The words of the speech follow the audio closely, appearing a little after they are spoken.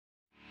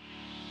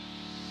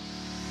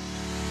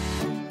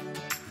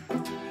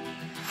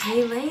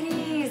Hey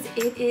ladies,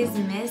 it is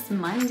Miss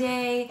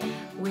Monday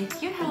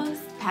with your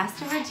host,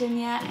 Pastor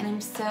Virginia, and I'm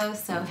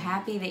so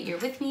happy that you're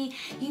with me.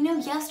 You know,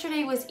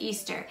 yesterday was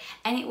Easter,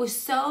 and it was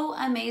so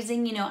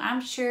amazing. You know, I'm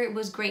sure it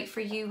was great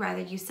for you,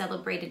 whether you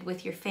celebrated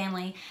with your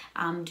family,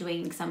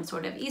 doing some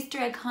sort of Easter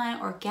egg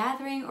hunt or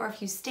gathering, or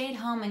if you stayed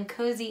home and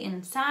cozy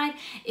inside,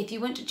 if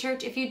you went to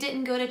church, if you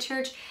didn't go to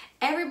church.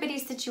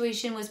 Everybody's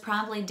situation was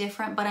probably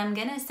different, but I'm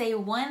gonna say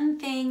one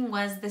thing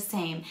was the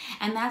same,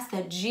 and that's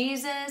that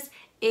Jesus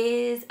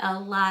is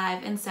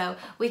alive. And so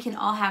we can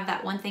all have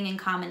that one thing in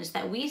common, is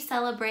that we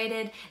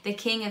celebrated the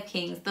King of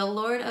Kings, the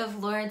Lord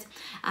of Lords,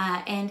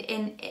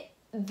 and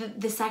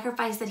the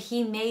sacrifice that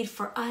he made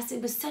for us.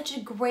 It was such a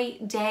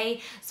great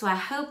day. So I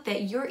hope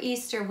that your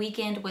Easter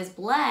weekend was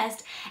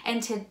blessed.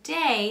 And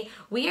today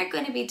we are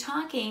going to be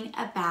talking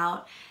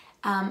about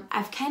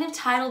I've kind of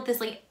titled this,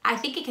 like, I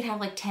think it could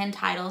have like 10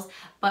 titles,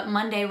 but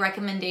Monday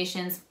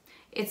recommendations,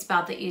 it's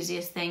about the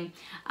easiest thing.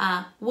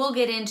 We'll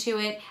get into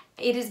it.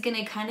 It is going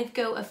to kind of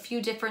go a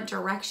few different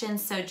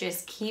directions, so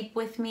just keep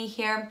with me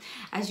here.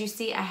 As you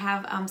see, I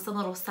have some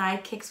little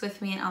sidekicks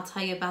with me, and I'll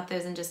tell you about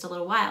those in just a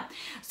little while.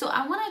 So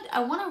I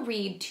want to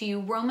read to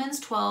you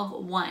Romans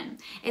 12:1.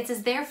 It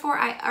says, "Therefore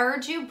I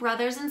urge you,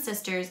 brothers and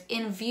sisters,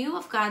 in view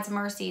of God's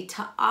mercy,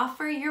 to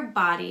offer your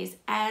bodies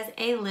as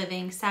a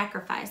living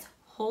sacrifice,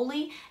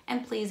 holy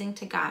and pleasing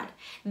to God.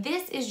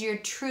 This is your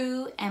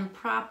true and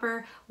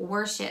proper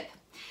worship."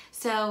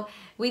 So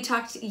we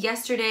talked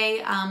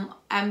yesterday,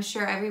 I'm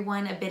sure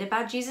everyone, a bit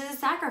about Jesus'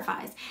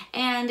 sacrifice.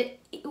 And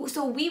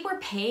so we were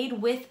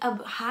paid with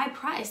a high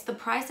price, the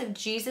price of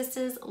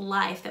Jesus'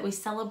 life that we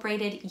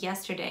celebrated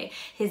yesterday,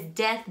 his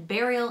death,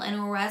 burial,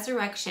 and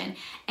resurrection.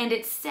 And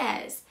it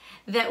says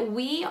that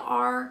we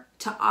are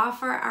to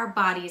offer our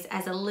bodies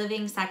as a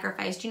living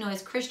sacrifice. You know,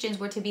 as Christians,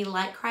 we're to be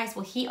like Christ.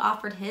 Well, he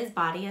offered his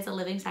body as a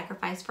living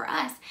sacrifice for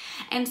us.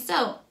 And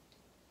so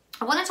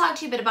I want to talk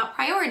to you a bit about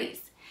priorities,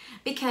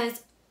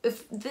 because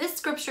if this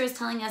scripture is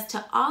telling us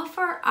to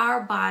offer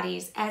our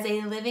bodies as a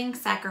living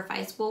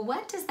sacrifice, well,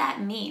 what does that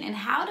mean? And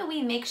how do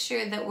we make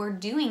sure that we're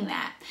doing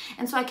that?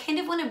 And so I kind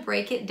of want to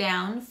break it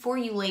down for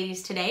you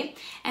ladies today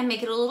and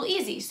make it a little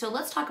easy. So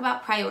let's talk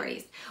about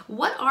priorities.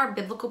 What are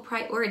biblical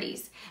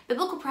priorities?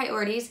 Biblical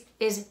priorities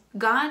is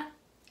God,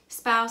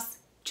 spouse,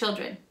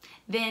 children,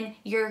 then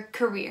your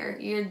career,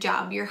 your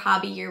job, your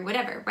hobby, your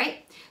whatever,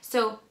 right?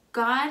 So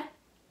God,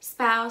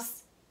 spouse,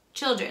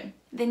 children,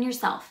 then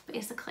yourself,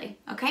 basically,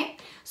 okay?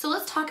 So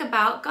let's talk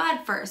about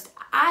God first.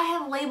 I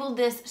have labeled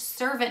this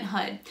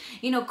servanthood.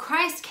 You know,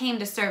 Christ came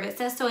to serve. It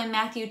says so in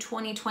Matthew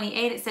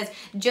 20:28. It says,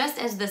 "Just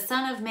as the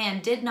Son of Man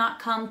did not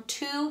come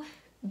to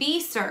be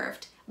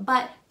served,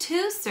 but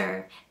to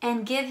serve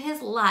and give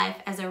his life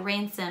as a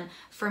ransom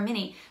for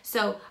many."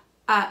 So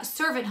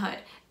servanthood,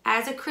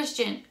 as a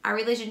Christian, our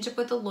relationship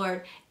with the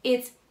Lord,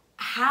 it's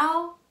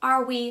how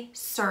are we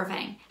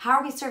serving? How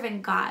are we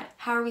serving God?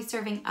 How are we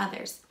serving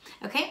others?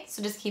 Okay,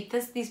 so just keep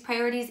these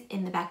priorities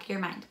in the back of your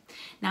mind.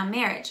 Now,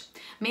 marriage.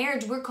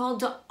 Marriage, we're called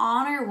to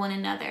honor one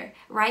another,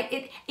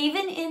 right?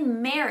 Even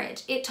in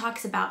marriage, it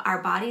talks about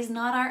our bodies,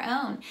 not our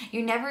own.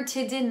 You're never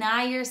to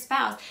deny your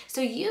spouse.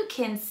 So you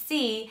can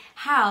see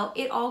how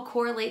it all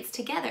correlates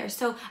together.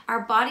 So our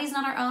body's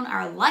not our own.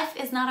 Our life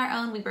is not our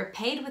own. We were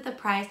paid with a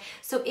price.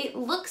 So it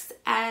looks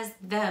as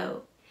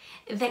though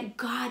that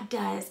God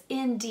does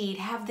indeed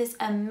have this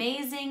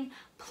amazing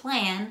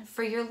plan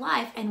for your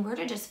life, and we're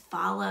to just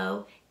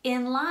follow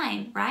in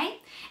line,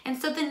 right?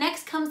 And so the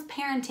next comes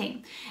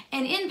parenting.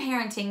 And in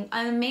parenting,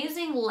 an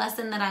amazing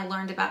lesson that I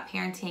learned about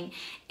parenting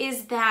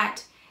is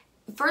that,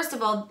 first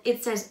of all,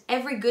 it says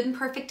every good and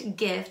perfect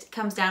gift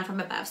comes down from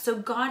above. So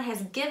God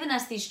has given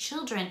us these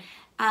children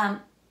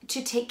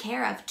to take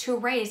care of, to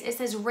raise. It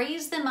says,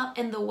 raise them up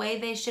in the way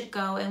they should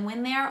go, and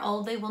when they are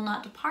old, they will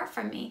not depart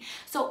from me.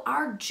 So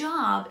our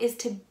job is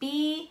to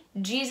be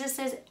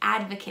Jesus's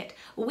advocate.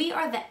 We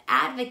are the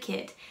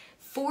advocate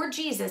for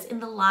Jesus in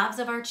the lives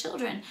of our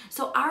children.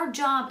 So our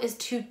job is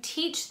to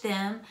teach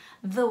them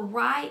the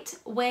right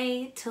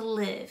way to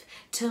live,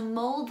 to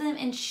mold them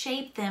and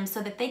shape them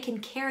so that they can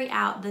carry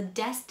out the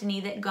destiny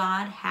that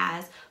God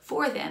has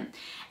for them.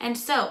 And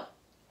so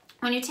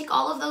when you take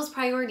all of those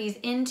priorities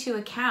into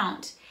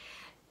account,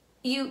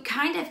 you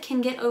kind of can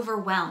get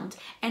overwhelmed,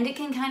 and it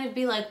can kind of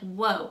be like,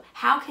 whoa,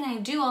 how can I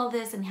do all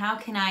this, and how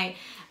can I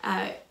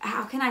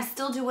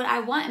still do what I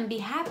want and be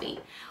happy?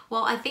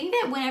 Well, I think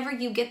that whenever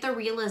you get the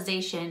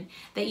realization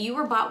that you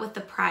were bought with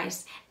the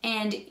price,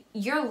 and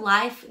your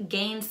life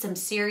gains some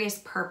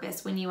serious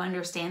purpose when you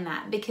understand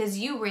that, because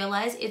you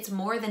realize it's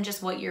more than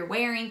just what you're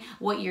wearing,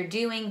 what you're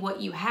doing,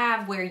 what you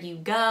have, where you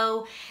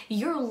go.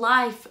 Your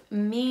life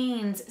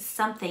means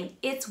something.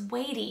 It's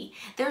weighty.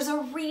 There's a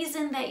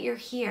reason that you're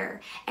here.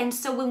 And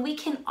so when we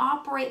can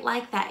operate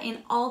like that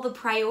in all the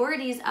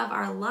priorities of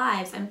our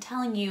lives, I'm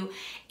telling you,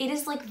 it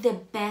is like the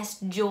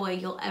best joy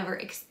you'll ever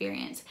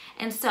experience.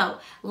 And so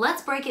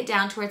let's break it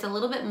down to where it's a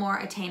little bit more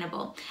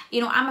attainable.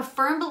 You know, I'm a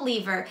firm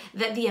believer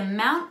that the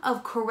amount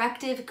of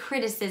corrective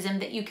criticism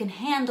that you can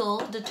handle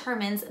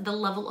determines the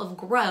level of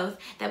growth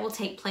that will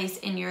take place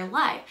in your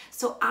life.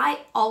 So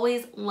I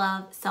always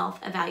love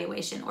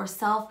self-evaluation or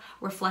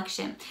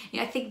self-reflection. You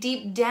know, I think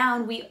deep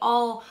down we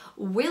all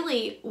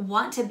really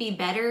want to be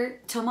better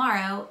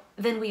tomorrow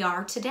than we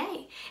are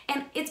today.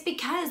 And it's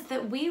because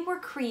that we were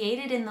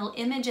created in the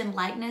image and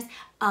likeness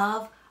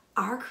of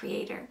our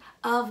Creator,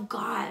 of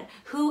God,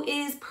 who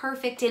is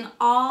perfect in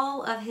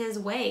all of His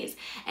ways.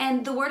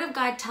 And the Word of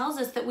God tells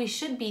us that we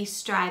should be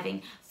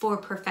striving for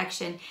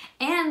perfection.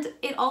 And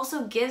it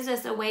also gives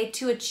us a way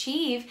to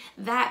achieve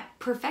that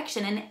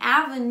perfection, an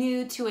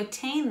avenue to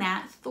attain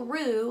that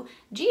through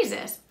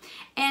Jesus.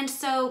 And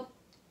so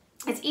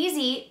it's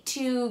easy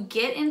to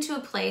get into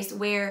a place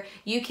where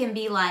you can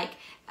be like,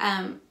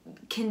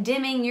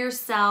 condemning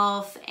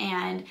yourself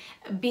and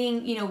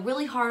being, you know,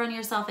 really hard on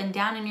yourself and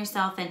down on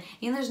yourself. And,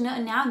 you know, there's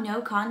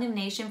no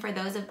condemnation for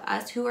those of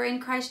us who are in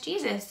Christ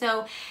Jesus.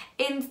 So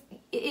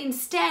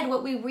instead,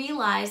 what we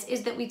realize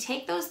is that we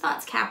take those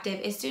thoughts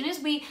captive. As soon as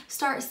we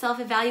start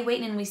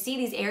self-evaluating and we see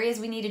these areas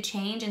we need to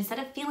change, instead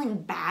of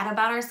feeling bad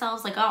about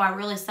ourselves, like, oh, I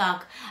really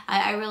suck.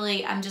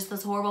 I'm just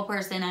this horrible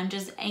person. I'm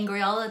just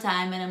angry all the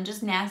time and I'm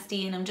just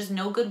nasty and I'm just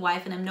no good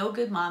wife and I'm no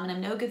good mom and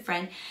I'm no good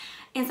friend.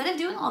 Instead of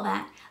doing all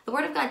that, the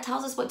Word of God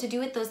tells us what to do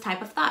with those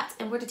type of thoughts,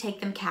 and we're to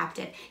take them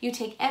captive. You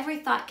take every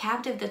thought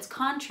captive that's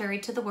contrary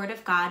to the Word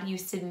of God, you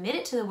submit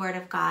it to the Word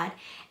of God,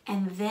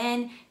 and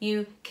then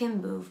you can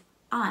move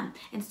on.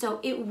 And so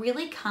it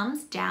really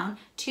comes down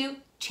to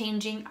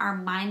changing our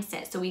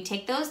mindset. So we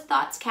take those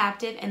thoughts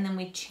captive and then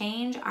we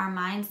change our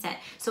mindset.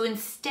 So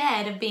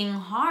instead of being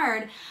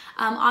hard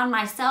on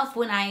myself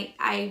when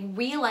I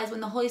realize, when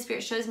the Holy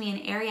Spirit shows me an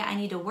area I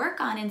need to work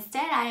on,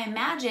 instead I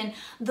imagine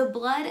the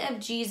blood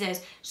of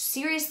Jesus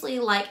seriously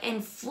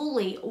and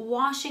fully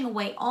washing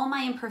away all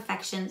my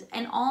imperfections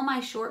and all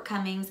my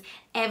shortcomings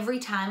every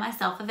time I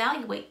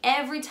self-evaluate.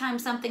 Every time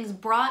something's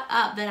brought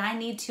up that I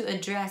need to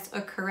address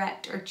or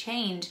correct or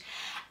change,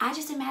 I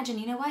just imagine,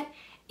 you know what?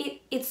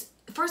 It's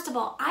first of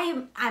all,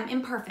 I'm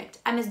imperfect.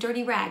 I'm as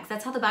dirty rags.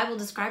 That's how the Bible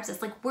describes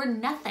us. Like, we're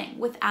nothing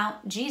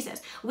without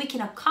Jesus. We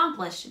can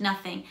accomplish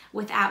nothing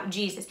without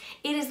Jesus.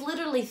 It is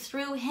literally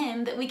through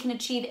Him that we can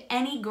achieve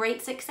any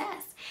great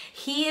success.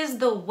 He is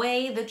the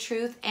way, the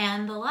truth,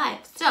 and the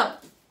life. So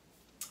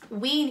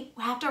we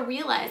have to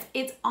realize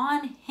it's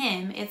on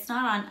Him. It's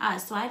not on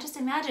us. So I just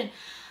imagine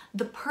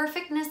the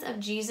perfectness of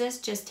Jesus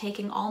just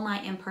taking all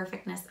my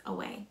imperfectness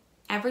away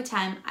every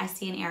time I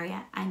see an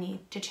area I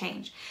need to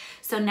change.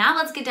 So now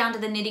let's get down to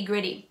the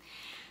nitty-gritty.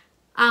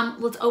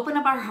 Let's open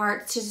up our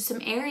hearts to some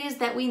areas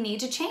that we need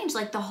to change.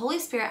 Like, the Holy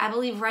Spirit, I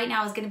believe right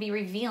now, is going to be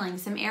revealing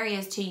some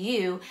areas to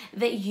you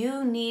that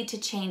you need to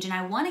change. And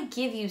I want to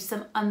give you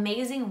some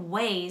amazing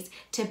ways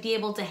to be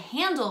able to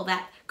handle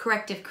that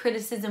corrective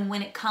criticism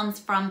when it comes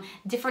from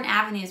different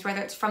avenues,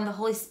 whether it's from the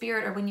Holy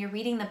Spirit or when you're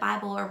reading the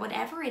Bible or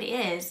whatever it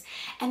is.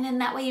 And then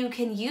that way you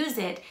can use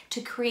it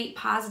to create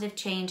positive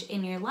change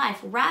in your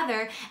life,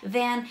 rather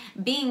than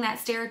being that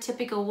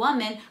stereotypical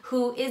woman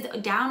who is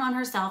down on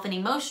herself, an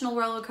emotional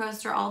roller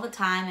coaster all the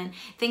time, and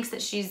thinks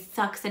that she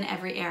sucks in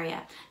every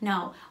area.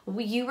 No,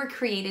 you were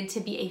created to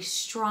be a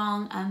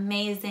strong,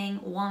 amazing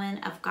woman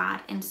of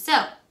God. And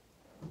so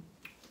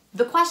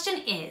the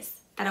question is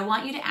that I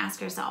want you to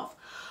ask yourself,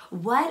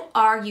 what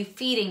are you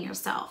feeding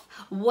yourself?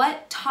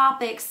 What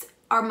topics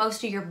are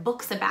most of your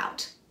books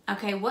about?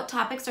 Okay, what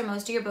topics are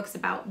most of your books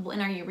about?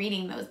 When are you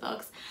reading those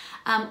books?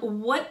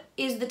 What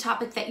is the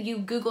topic that you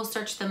Google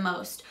search the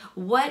most?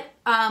 What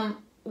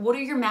are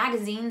your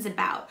magazines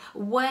about?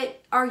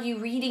 What are you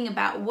reading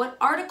about? What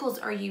articles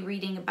are you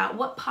reading about?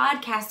 What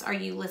podcasts are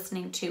you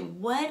listening to?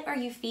 What are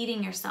you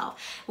feeding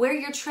yourself? Where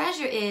your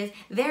treasure is,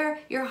 there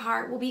your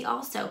heart will be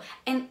also.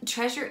 And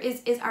treasure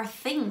is our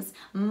things,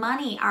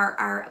 money,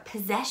 our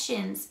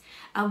possessions,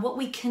 what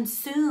we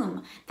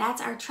consume.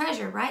 That's our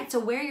treasure, right? So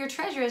where your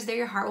treasure is, there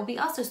your heart will be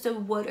also. So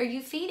what are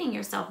you feeding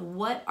yourself?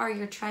 What are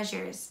your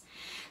treasures?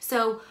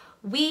 So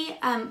we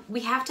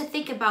have to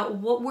think about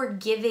what we're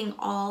giving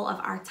all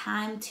of our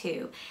time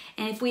to.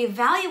 And if we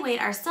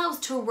evaluate ourselves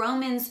to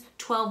Romans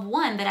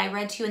 12:1 that I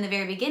read to you in the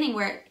very beginning,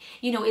 where,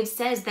 you know, it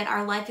says that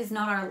our life is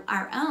not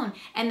our own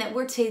and that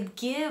we're to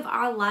give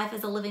our life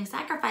as a living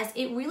sacrifice,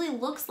 it really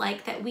looks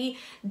like that we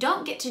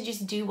don't get to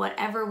just do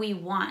whatever we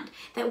want,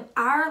 that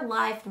our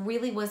life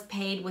really was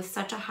paid with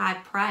such a high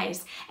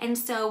price. And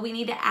so we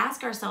need to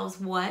ask ourselves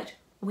what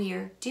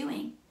we're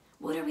doing.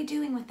 What are we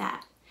doing with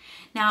that?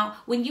 Now,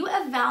 when you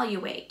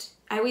evaluate,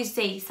 I always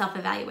say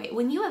self-evaluate.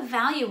 When you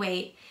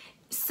evaluate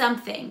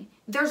something,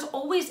 there's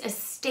always a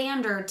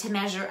standard to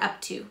measure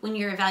up to when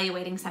you're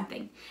evaluating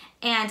something.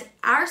 And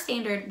our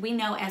standard, we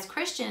know as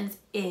Christians,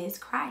 is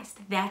Christ.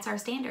 That's our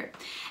standard.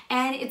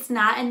 And it's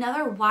not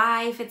another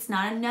wife, it's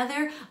not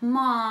another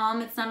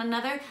mom, it's not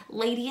another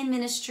lady in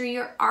ministry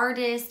or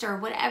artist or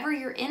whatever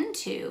you're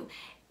into.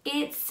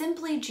 It's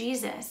simply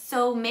Jesus.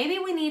 So maybe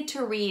we need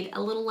to read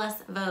a little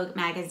less Vogue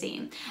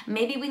magazine.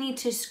 Maybe we need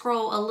to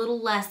scroll a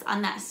little less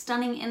on that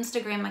stunning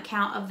Instagram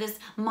account of this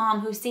mom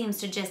who seems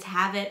to just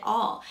have it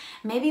all.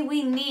 Maybe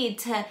we need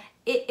to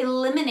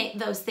eliminate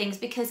those things,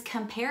 because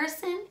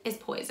comparison is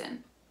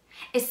poison.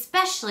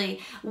 Especially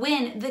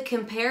when the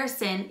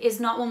comparison is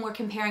not when we're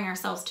comparing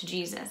ourselves to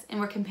Jesus and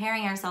we're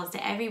comparing ourselves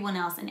to everyone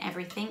else and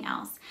everything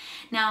else.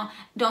 Now,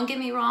 don't get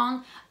me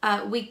wrong,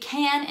 we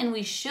can and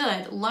we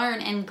should learn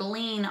and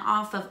glean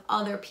off of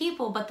other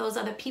people, but those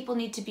other people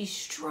need to be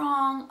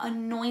strong,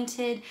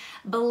 anointed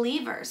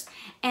believers.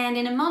 And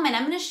in a moment,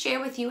 I'm going to share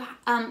with you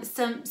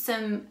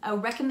some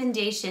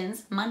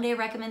recommendations, Monday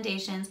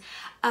recommendations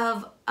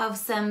of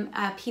some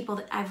people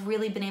that I've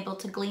really been able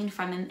to glean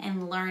from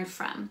and learn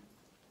from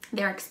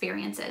their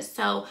experiences.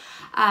 So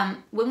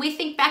when we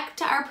think back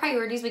to our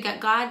priorities, we got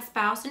God,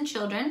 spouse, and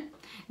children.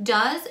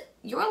 Does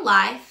your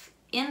life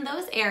in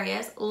those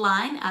areas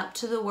line up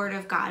to the Word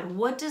of God?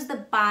 What does the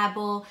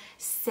Bible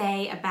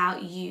say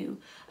about you,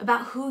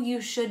 about who you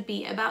should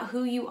be, about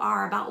who you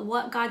are, about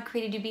what God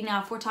created you to be?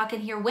 Now, if we're talking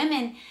here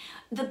women,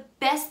 the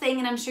best thing,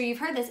 and I'm sure you've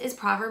heard this, is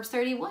Proverbs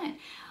 31.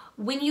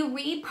 When you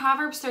read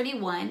Proverbs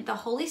 31, the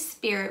Holy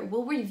Spirit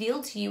will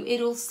reveal to you,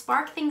 it'll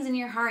spark things in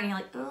your heart, and you're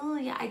like, oh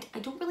yeah, I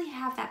don't really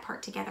have that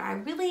part together. I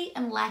really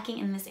am lacking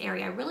in this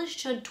area. I really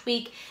should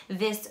tweak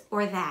this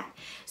or that.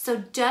 So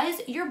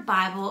does your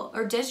Bible,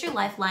 or does your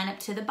life line up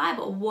to the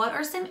Bible? What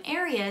are some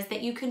areas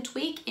that you can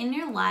tweak in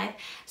your life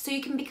so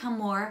you can become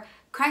more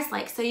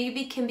Christ-like, so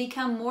you can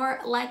become more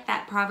like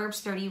that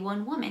Proverbs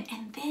 31 woman,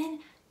 and then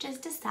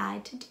just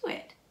decide to do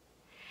it.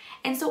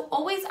 And so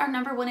always our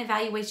number one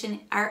evaluation,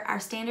 our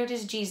standard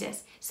is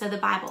Jesus. So the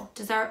Bible.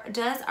 Does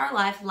our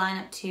life line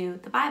up to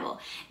the Bible?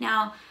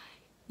 Now,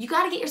 you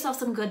got to get yourself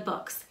some good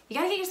books. You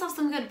got to get yourself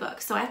some good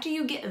books. So after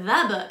you get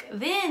the book,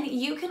 then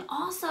you can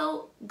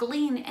also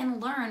glean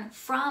and learn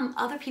from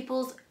other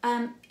people's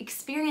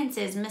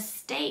experiences,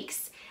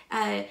 mistakes,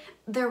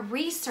 their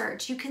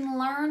research. You can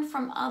learn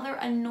from other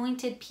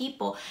anointed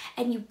people,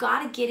 and you've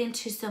got to get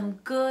into some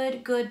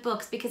good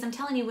books, because I'm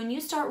telling you, when you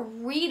start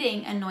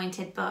reading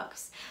anointed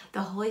books,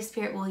 the Holy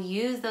Spirit will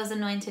use those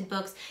anointed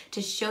books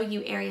to show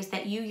you areas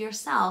that you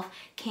yourself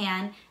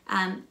can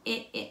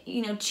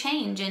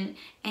change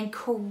and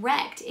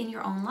correct in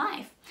your own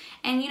life.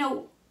 And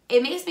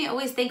it makes me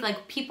always think,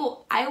 like,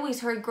 people, I always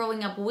heard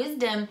growing up,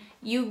 wisdom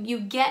you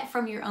get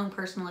from your own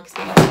personal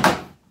experience.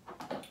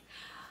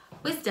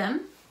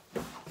 Wisdom,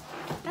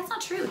 that's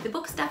not true. The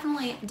books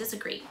definitely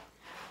disagree.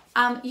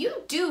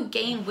 You do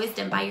gain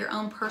wisdom by your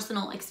own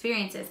personal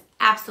experiences,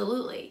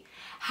 absolutely.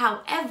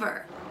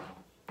 However,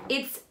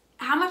 it's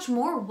how much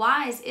more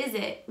wise is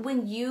it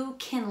when you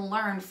can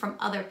learn from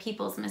other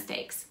people's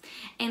mistakes?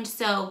 And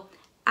so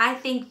I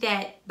think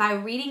that by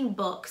reading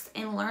books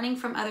and learning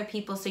from other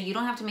people so you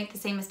don't have to make the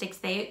same mistakes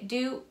they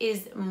do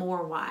is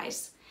more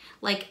wise.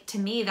 Like, to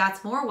me,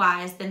 that's more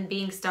wise than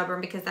being stubborn,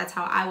 because that's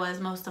how I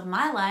was most of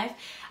my life.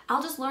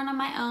 I'll just learn on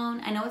my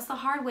own. I know it's the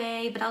hard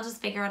way, but I'll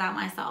just figure it out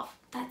myself.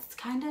 That's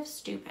kind of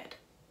stupid.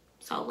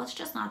 So let's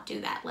just not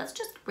do that. Let's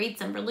just read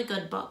some really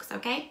good books,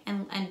 okay?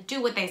 And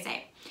do what they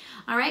say.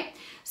 All right?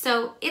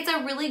 So it's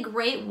a really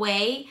great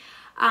way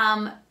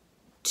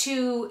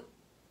to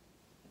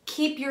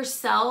keep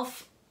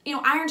yourself,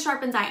 iron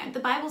sharpens iron. The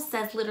Bible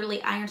says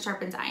literally iron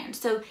sharpens iron.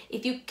 So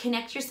if you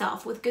connect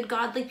yourself with good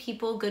godly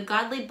people, good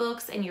godly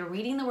books, and you're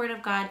reading the Word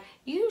of God,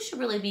 you should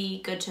really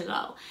be good to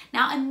go.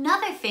 Now,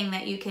 another thing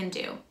that you can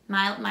do,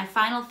 my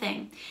final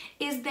thing,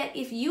 is that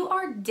if you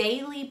are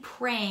daily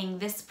praying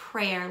this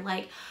prayer,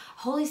 like,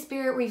 Holy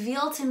Spirit,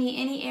 reveal to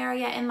me any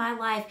area in my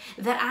life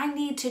that I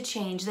need to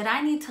change, that I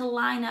need to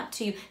line up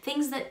to,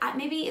 things that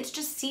maybe it's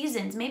just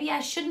seasons. Maybe I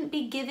shouldn't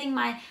be giving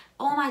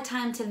all my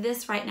time to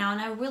this right now, and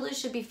I really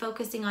should be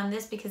focusing on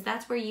this because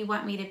that's where you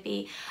want me to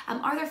be.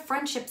 Are there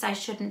friendships I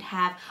shouldn't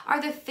have?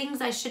 Are there things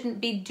I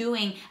shouldn't be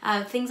doing?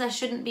 Things I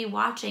shouldn't be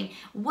watching?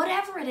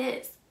 Whatever it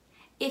is,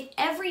 if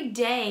every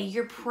day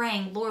you're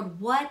praying,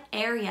 Lord, what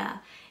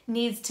area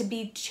needs to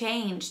be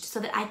changed so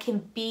that I can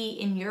be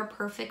in your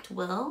perfect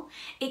will,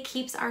 it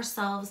keeps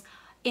ourselves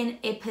in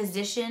a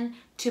position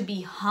to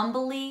be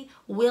humbly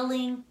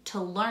willing to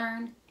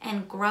learn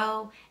and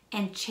grow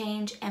and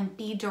change and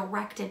be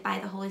directed by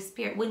the Holy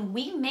Spirit. When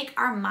we make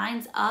our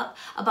minds up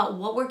about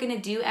what we're going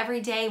to do every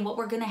day, what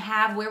we're going to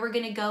have, where we're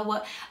going to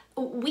go,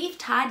 we've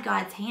tied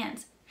God's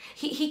hands.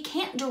 He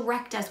can't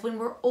direct us when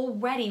we're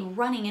already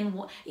running,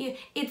 and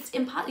it's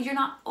impossible. You're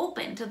not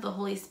open to the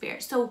Holy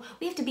Spirit. So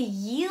we have to be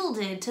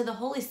yielded to the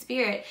Holy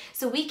Spirit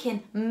so we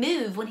can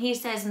move when He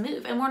says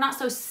move, and we're not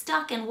so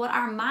stuck in what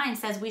our mind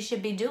says we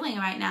should be doing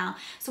right now.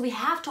 So we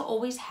have to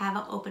always have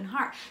an open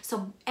heart.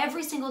 So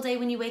every single day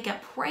when you wake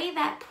up, pray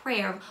that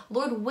prayer of,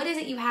 Lord, what is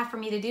it you have for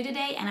me to do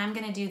today? And I'm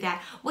going to do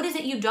that. What is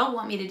it you don't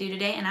want me to do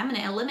today? And I'm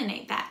going to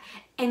eliminate that.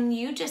 And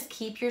you just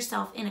keep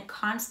yourself in a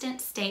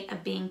constant state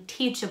of being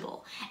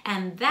teachable.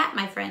 And that,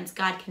 my friends,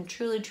 God can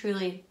truly,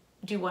 truly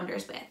do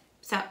wonders with.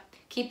 So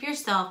keep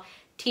yourself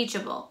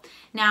teachable.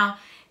 Now,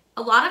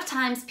 a lot of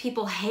times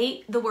people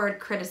hate the word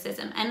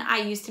criticism, and I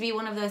used to be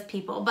one of those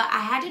people, but I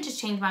had to just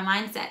change my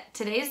mindset.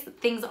 Today's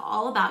thing's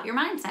all about your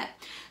mindset.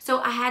 So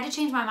I had to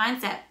change my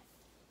mindset.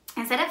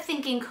 Instead of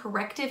thinking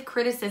corrective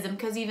criticism,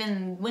 because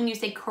even when you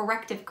say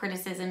corrective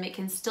criticism, it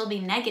can still be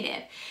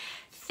negative.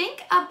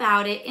 Think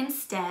about it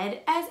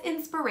instead as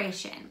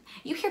inspiration.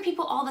 You hear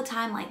people all the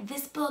time like,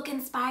 this book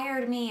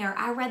inspired me, or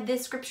I read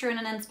this scripture and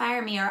it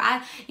inspired me, or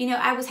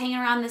I was hanging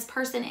around this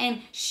person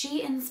and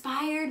she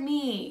inspired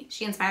me.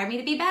 She inspired me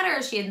to be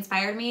better. She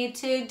inspired me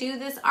to do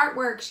this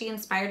artwork. She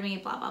inspired me,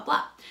 blah, blah,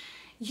 blah.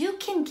 You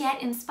can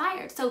get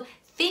inspired. So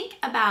think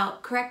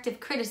about corrective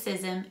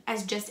criticism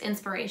as just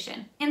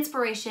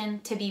inspiration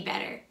to be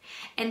better.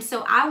 And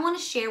so I want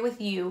to share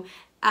with you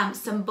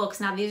some books.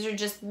 Now, these are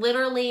just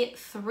literally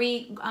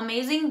 3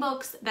 amazing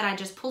books that I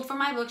just pulled from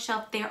my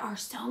bookshelf. There are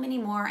so many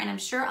more, and I'm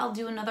sure I'll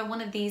do another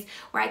one of these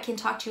where I can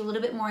talk to you a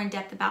little bit more in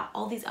depth about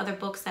all these other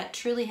books that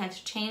truly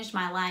have changed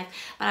my life.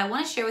 But I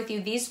want to share with you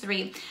these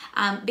 3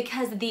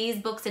 because these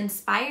books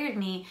inspired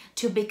me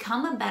to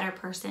become a better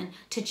person,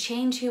 to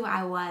change who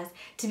I was,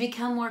 to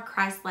become more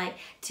Christ-like,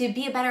 to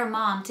be a better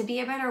mom, to be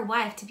a better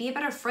wife, to be a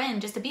better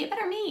friend, just to be a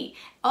better me,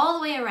 all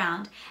the way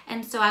around.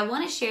 And so I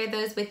want to share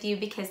those with you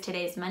because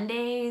today's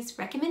Monday's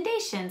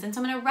recommendations, and so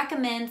I'm going to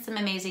recommend some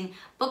amazing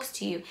books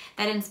to you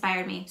that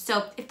inspired me.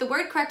 So if the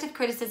word corrective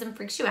criticism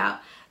freaks you out,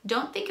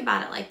 don't think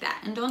about it like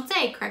that, and don't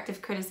say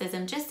corrective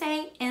criticism, just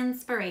say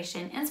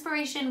inspiration.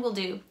 Inspiration will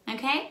do,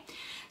 okay?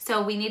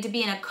 So we need to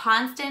be in a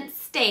constant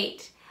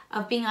state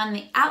of being on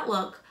the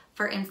outlook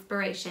for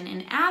inspiration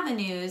and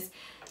avenues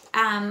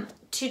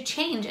to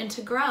change and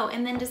to grow,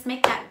 and then just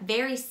make that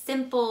very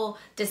simple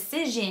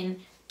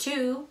decision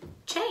to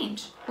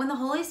change. When the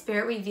Holy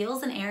Spirit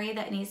reveals an area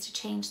that needs to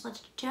change,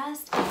 let's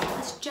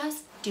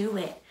just do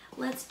it.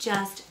 Let's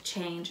just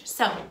change.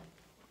 So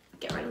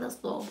get rid of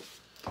this little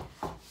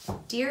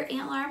deer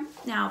antler.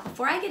 Now,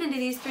 before I get into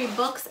these 3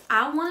 books,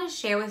 I want to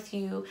share with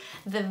you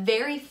the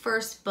very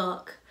first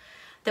book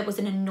that was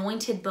an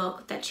anointed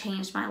book that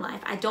changed my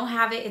life. I don't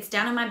have it. It's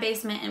down in my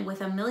basement and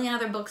with a million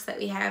other books that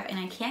we have, and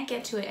I can't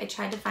get to it. I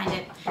tried to find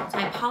it, so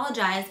I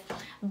apologize.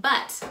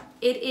 But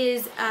it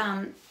is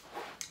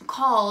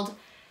called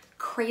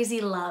Crazy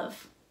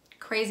Love.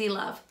 Crazy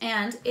Love.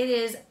 And it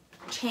is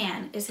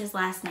Chan is his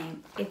last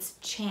name. It's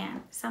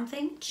Chan.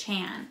 Something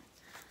Chan.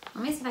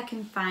 Let me see if I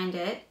can find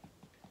it.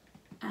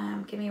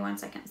 Give me 1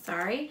 second.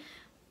 Sorry.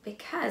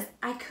 Because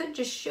I could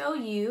just show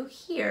you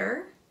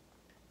here.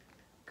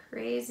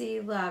 Crazy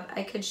Love.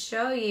 I could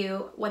show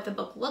you what the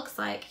book looks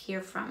like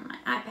here from my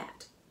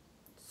iPad.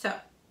 So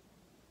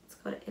let's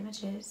go to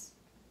images.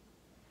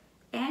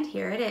 And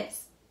here it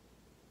is.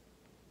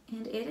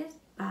 And it is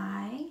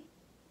by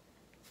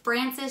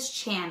Francis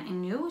Chan. I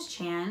knew it was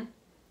Chan.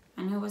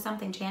 I knew it was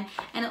something Chan.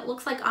 And it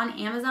looks like on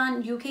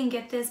Amazon you can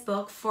get this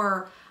book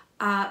for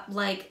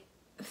like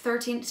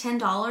 $10.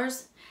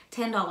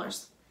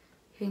 $10.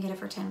 You can get it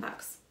for 10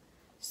 bucks.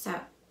 So,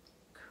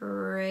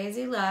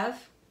 Crazy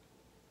Love.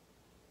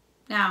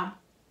 Now,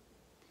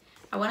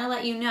 I want to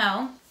let you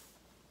know.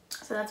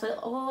 So that's what,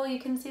 oh, you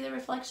can see the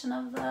reflection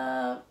of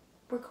the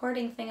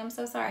recording thing. I'm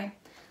so sorry.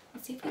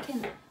 Let's see if we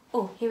can,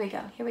 oh, here we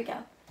go. Here we go.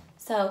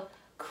 So,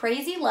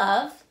 Crazy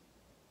Love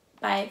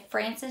by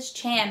Francis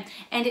Chan.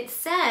 And it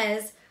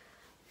says,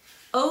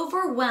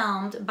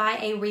 overwhelmed by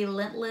a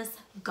relentless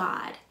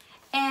God.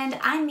 And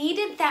I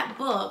needed that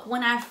book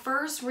when I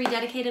first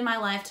rededicated my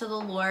life to the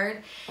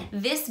Lord.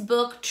 This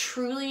book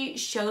truly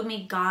showed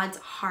me God's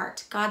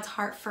heart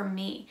for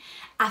me.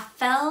 I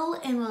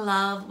fell in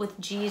love with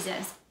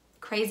Jesus.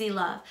 Crazy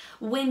love.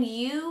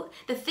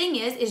 The thing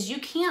is you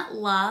can't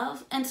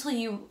love until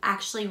you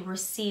actually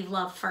receive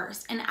love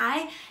first. And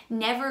I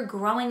never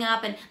growing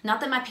up, and not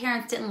that my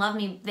parents didn't love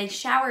me, they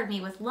showered me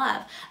with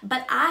love,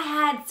 but I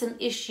had some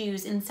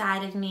issues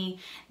inside of me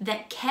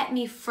that kept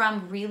me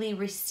from really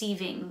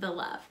receiving the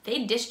love.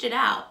 They dished it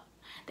out.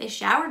 They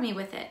showered me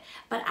with it,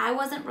 but I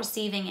wasn't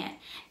receiving it.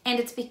 And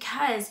it's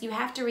because you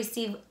have to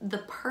receive the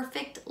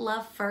perfect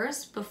love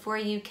first before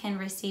you can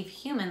receive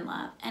human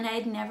love. And I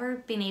had never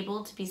been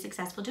able to be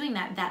successful doing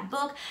that. That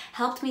book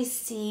helped me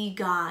see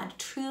God,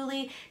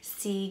 truly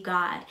see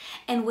God.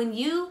 And when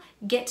you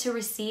get to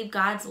receive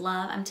God's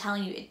love, I'm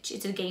telling you,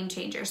 it's a game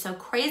changer. So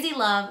Crazy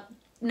Love,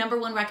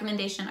 #1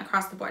 recommendation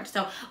across the board.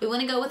 So we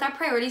want to go with our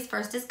priorities.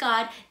 First is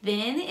God,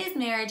 then is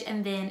marriage,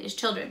 and then is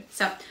children.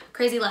 So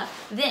Crazy Love.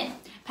 Then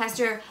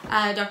Pastor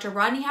Dr.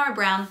 Rodney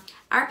Howard-Browne,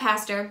 our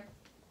pastor,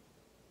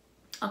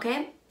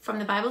 okay, from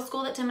the Bible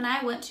school that Tim and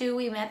I went to.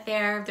 We met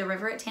there, the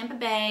River at Tampa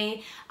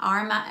Bay,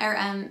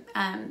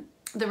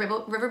 the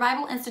River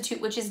Bible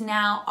Institute, which is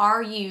now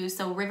RU,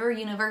 so River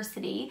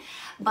University,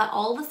 but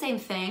all the same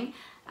thing.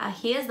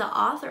 He is the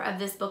author of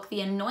this book,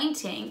 The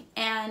Anointing,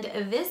 and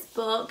this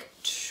book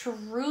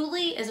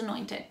truly is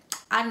anointed.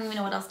 I don't even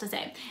know what else to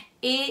say.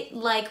 It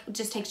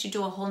just takes you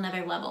to a whole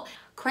nother level.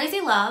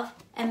 Crazy Love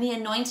and The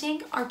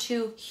Anointing are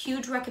 2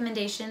 huge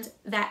recommendations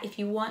that if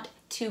you want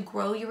to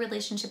grow your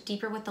relationship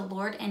deeper with the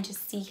Lord and to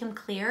see Him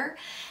clear,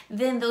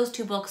 then those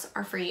 2 books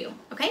are for you,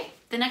 okay?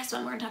 the next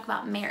one, we're gonna talk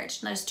about marriage.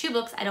 And there's 2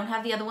 books. I don't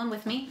have the other one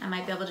with me. I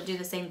might be able to do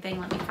the same thing.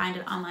 Let me find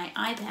it on my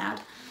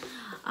iPad.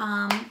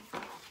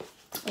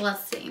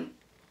 Let's see.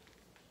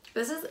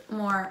 This is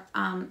more,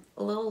 a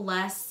little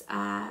less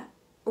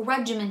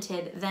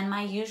regimented than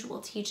my usual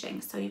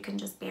teaching, so you can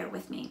just bear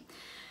with me.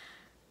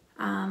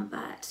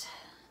 But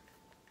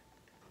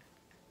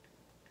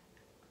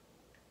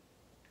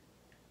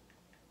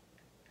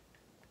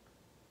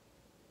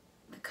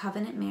The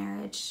Covenant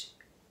Marriage.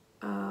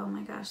 Oh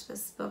my gosh,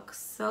 this book's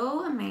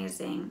so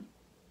amazing.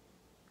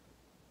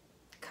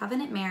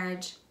 Covenant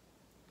Marriage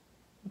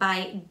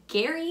by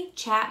Gary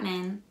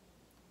Chapman.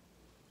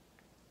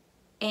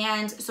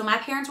 And so my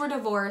parents were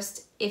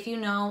divorced. If you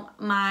know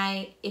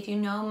my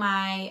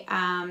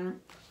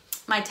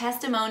my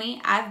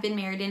testimony, I've been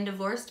married and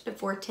divorced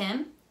before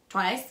Tim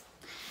twice.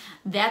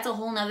 That's a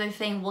whole nother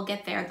thing. We'll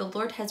get there. The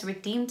Lord has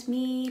redeemed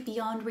me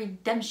beyond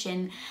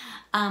redemption.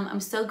 I'm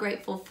so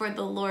grateful for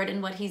the Lord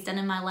and what he's done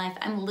in my life.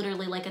 I'm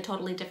literally like a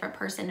totally different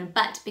person.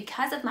 But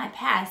because of my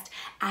past,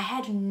 I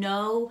had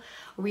no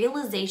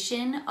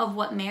realization of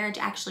what marriage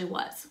actually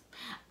was.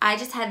 I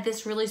just had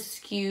this really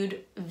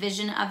skewed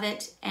vision of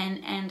it,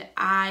 and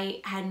I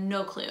had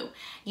no clue.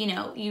 You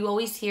know, you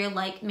always hear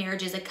like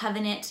marriage is a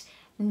covenant,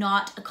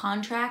 not a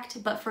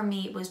contract, but for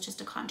me it was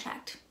just a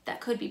contract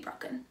that could be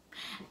broken.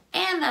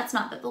 And that's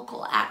not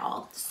biblical at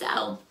all.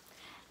 So,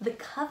 The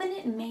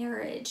Covenant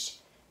Marriage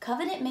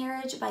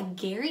by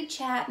Gary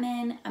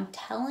Chapman. I'm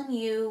telling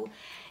you,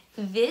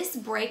 this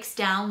breaks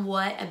down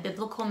what a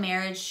biblical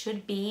marriage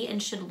should be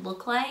and should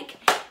look like.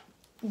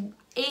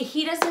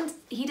 He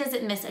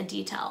doesn't miss a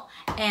detail.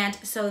 And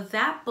so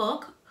that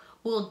book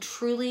will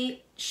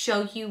truly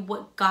show you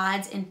what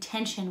God's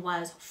intention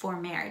was for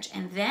marriage.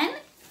 And then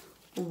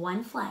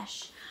One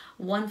Flesh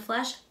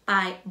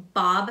by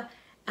Bob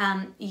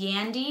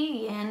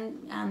Yandian,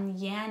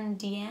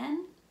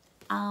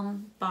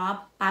 by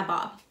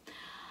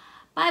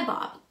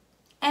Bob.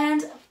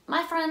 And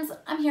my friends,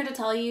 I'm here to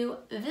tell you,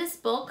 this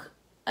book,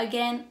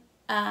 again,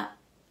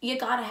 you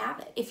gotta have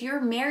it. If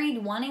you're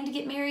married, wanting to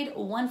get married,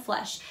 one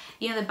flesh.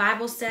 You know, the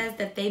Bible says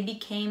that they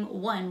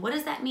became one. What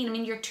does that mean? I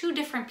mean, you're 2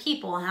 different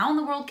people. How in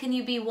the world can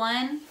you be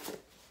one?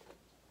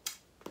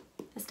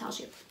 This tells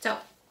you. So,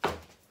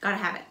 gotta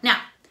have it. Now,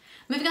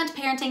 moving on to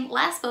parenting,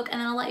 last book, and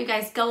then I'll let you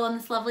guys go on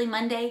this lovely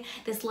Monday,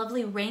 this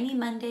lovely rainy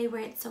Monday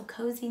where it's so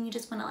cozy and you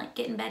just want to like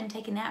get in bed and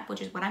take a nap,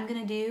 which is what I'm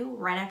gonna do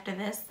right after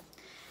this.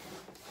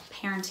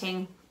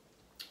 Parenting.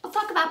 We'll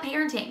talk about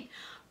parenting.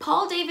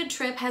 Paul David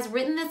Tripp has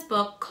written this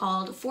book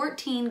called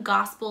 14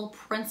 Gospel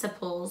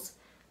Principles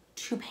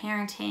to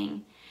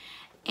Parenting.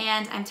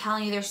 And I'm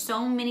telling you, there's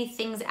so many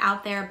things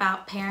out there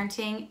about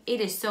parenting.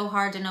 It is so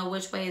hard to know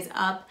which way is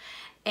up.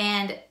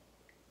 And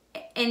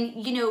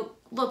you know,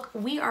 look,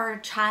 we are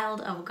a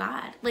child of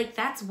God. Like,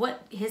 that's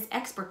what his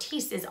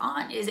expertise is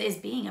on, is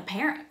being a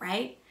parent,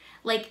 right?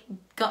 Like,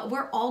 God,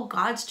 we're all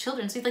God's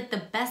children. So he's like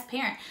the best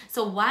parent.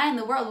 So why in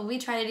the world would we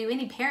try to do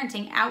any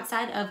parenting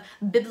outside of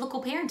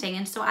biblical parenting?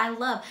 And so I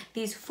love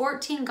these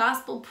 14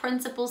 gospel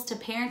principles to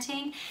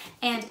parenting.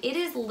 And it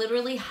has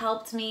literally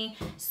helped me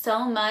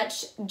so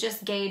much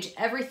just gauge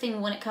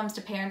everything when it comes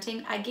to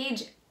parenting. I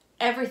gauge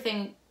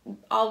everything.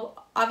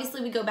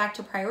 Obviously, we go back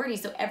to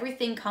priorities. So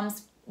everything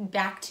comes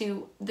back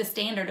to the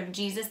standard of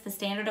Jesus, the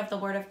standard of the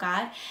Word of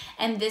God.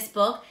 And this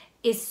book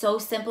is so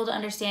simple to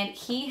understand.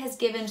 He has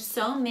given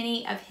so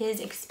many of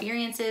his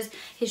experiences,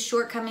 his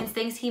shortcomings,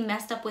 things he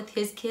messed up with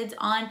his kids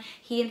on,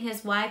 he and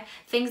his wife,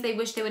 things they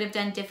wish they would have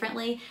done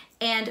differently,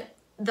 and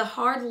the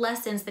hard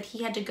lessons that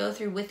he had to go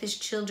through with his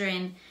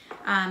children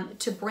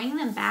to bring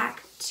them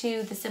back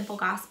to the simple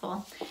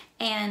gospel.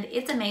 And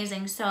it's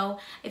amazing. So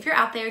if you're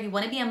out there, you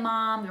want to be a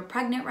mom, you're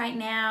pregnant right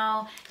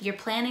now, you're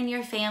planning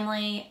your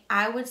family,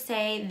 I would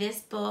say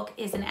this book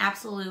is an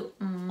absolute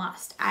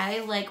must. I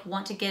like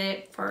want to get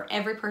it for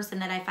every person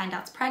that I find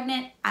out's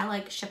pregnant. I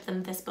like ship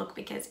them this book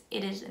because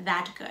it is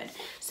that good.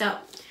 So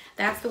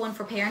that's the one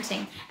for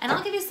parenting. And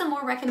I'll give you some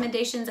more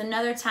recommendations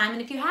another time.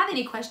 And if you have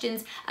any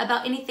questions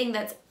about anything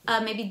that's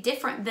maybe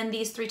different than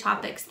these 3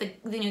 topics,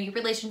 your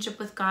relationship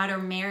with God or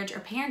marriage or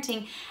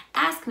parenting,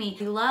 ask me.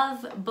 We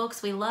love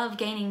books. We love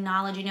gaining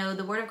knowledge. You know,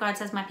 the Word of God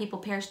says my people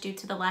perish due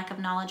to the lack of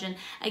knowledge. And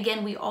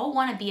again, we all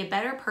want to be a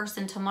better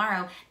person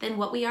tomorrow than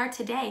what we are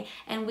today.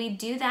 And we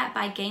do that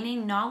by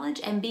gaining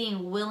knowledge and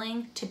being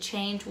willing to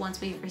change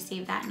once we've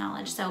received that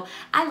knowledge. So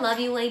I love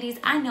you, ladies.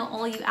 I know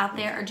all you out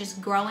there are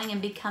just growing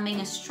and becoming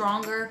a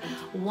stronger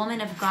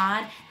woman of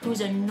God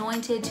who's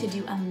anointed to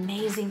do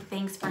amazing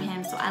things for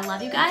him. So I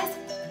love you guys,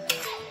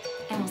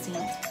 and we'll see you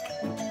next time.